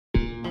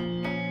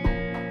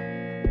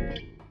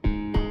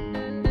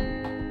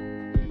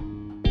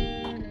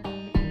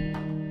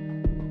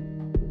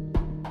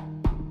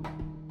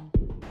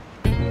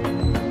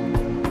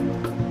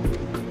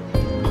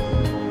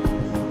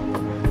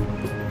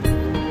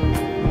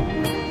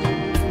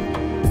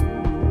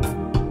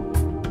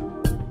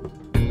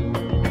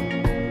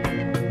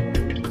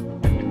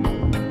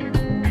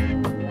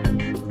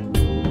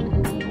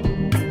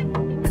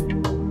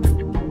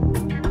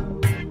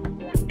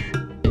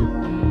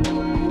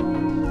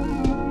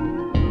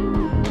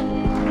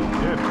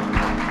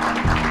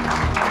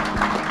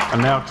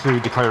And now to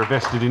declare a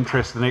vested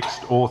interest, the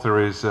next author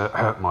is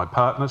my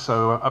partner,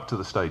 so up to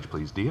the stage,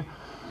 please, dear.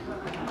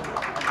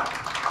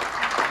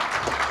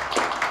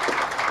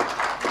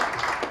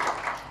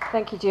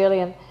 Thank you,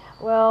 Julian.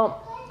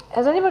 Well,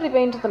 has anybody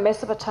been to the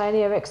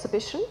Mesopotamia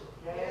exhibition?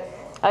 Yes.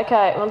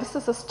 Okay, well, this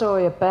is a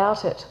story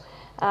about it.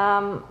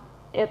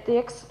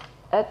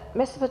 At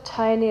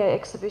Mesopotamia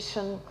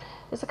exhibition,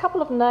 there's a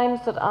couple of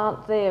names that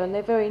aren't there, and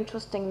they're very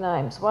interesting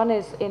names. One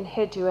is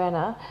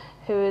Enheduanna,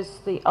 who is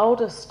the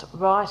oldest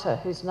writer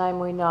whose name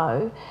we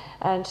know,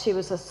 and she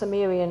was a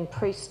Sumerian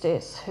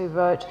priestess who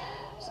wrote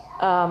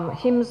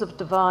hymns of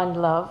divine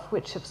love,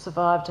 which have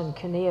survived in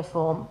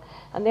cuneiform.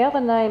 And the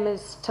other name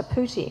is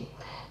Taputi.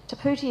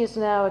 Taputi is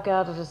now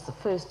regarded as the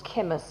first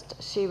chemist.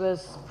 She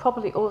was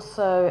probably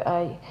also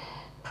a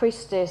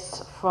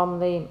priestess from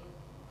the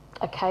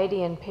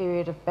Akkadian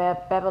period of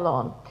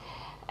Babylon.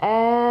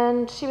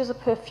 And she was a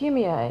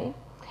perfumier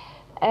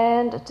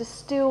and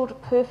distilled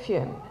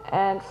perfume.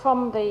 And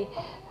from the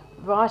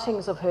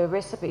writings of her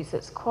recipes,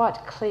 it's quite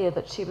clear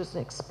that she was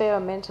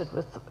experimented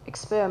with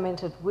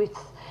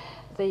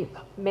the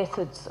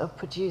methods of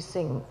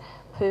producing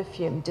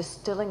perfume,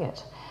 distilling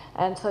it.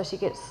 And so she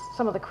gets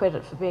some of the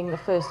credit for being the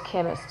first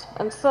chemist.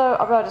 And so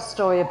I wrote a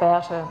story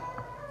about her.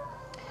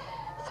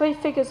 3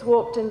 figures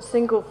walked in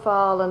single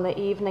file in the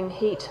evening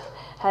heat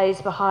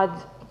haze behind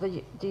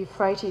the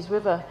Euphrates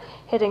River,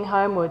 heading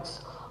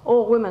homewards.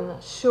 All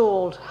women,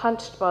 shawled,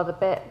 hunched by the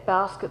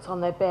baskets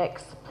on their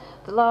backs.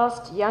 The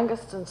last,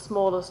 youngest and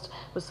smallest,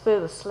 was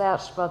further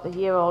slouched by the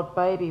year-old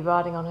baby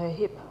riding on her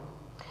hip.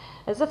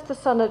 As if the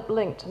sun had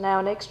blinked, now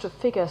an extra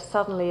figure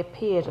suddenly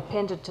appeared,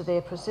 appended to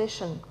their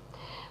procession.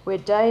 Where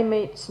day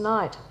meets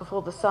night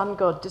before the sun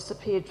god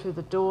disappeared through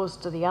the doors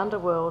to the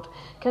underworld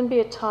can be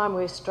a time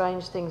where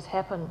strange things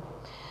happen.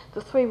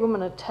 The 3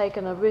 women had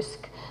taken a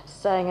risk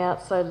staying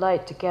out so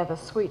late to gather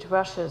sweet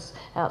rushes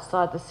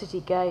outside the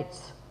city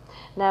gates.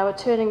 Now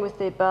returning with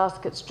their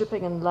baskets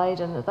dripping and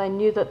laden, they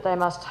knew that they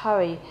must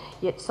hurry,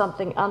 yet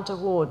something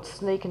untoward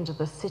sneak into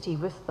the city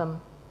with them.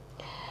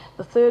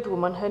 The 3rd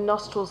woman, her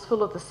nostrils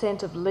full of the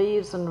scent of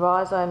leaves and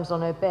rhizomes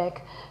on her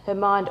back, her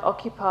mind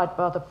occupied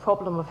by the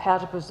problem of how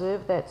to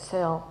preserve that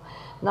cell,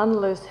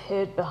 nonetheless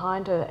heard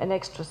behind her an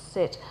extra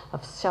set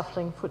of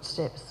shuffling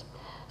footsteps.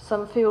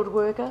 Some field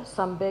worker,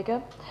 some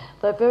beggar.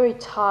 Though very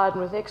tired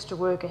and with extra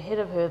work ahead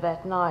of her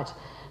that night,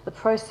 the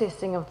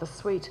processing of the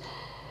sweet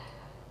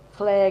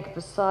flag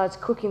besides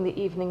cooking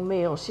the evening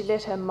meal, she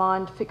let her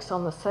mind fix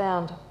on the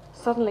sound.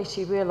 Suddenly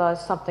she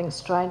realised something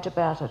strange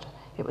about it.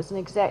 It was an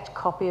exact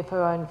copy of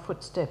her own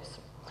footsteps.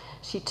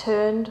 She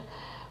turned,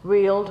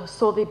 reeled,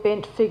 saw the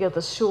bent figure,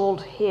 the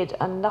shawled head,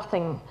 and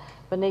nothing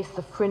beneath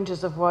the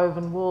fringes of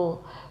woven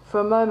wool. For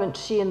a moment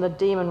she and the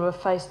demon were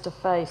face to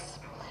face.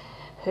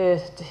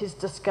 His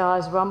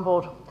disguise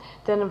rumbled.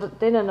 Then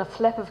in a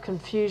flap of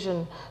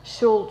confusion,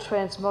 shawled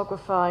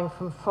transmogrifying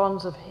from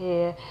fronds of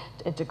hair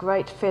into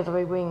great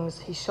feathery wings,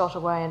 he shot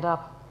away and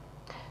up.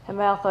 Her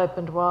mouth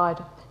opened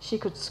wide. She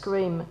could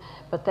scream,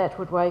 but that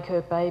would wake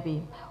her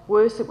baby.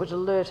 Worse, it would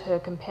alert her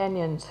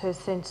companions, her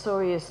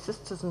censorious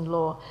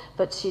sisters-in-law,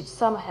 that she'd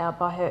somehow,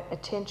 by her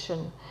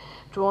attention,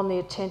 drawn the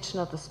attention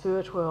of the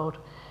spirit world.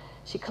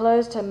 She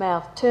closed her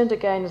mouth, turned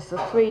again as the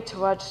 3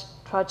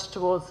 trudged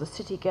towards the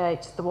city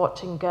gates, the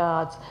watching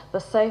guards, the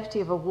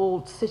safety of a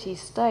walled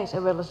city-state, a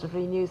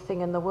relatively new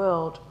thing in the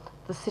world,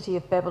 the city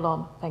of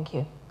Babylon. Thank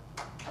you.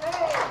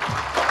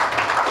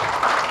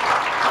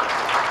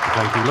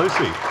 Thank you,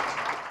 Lucy.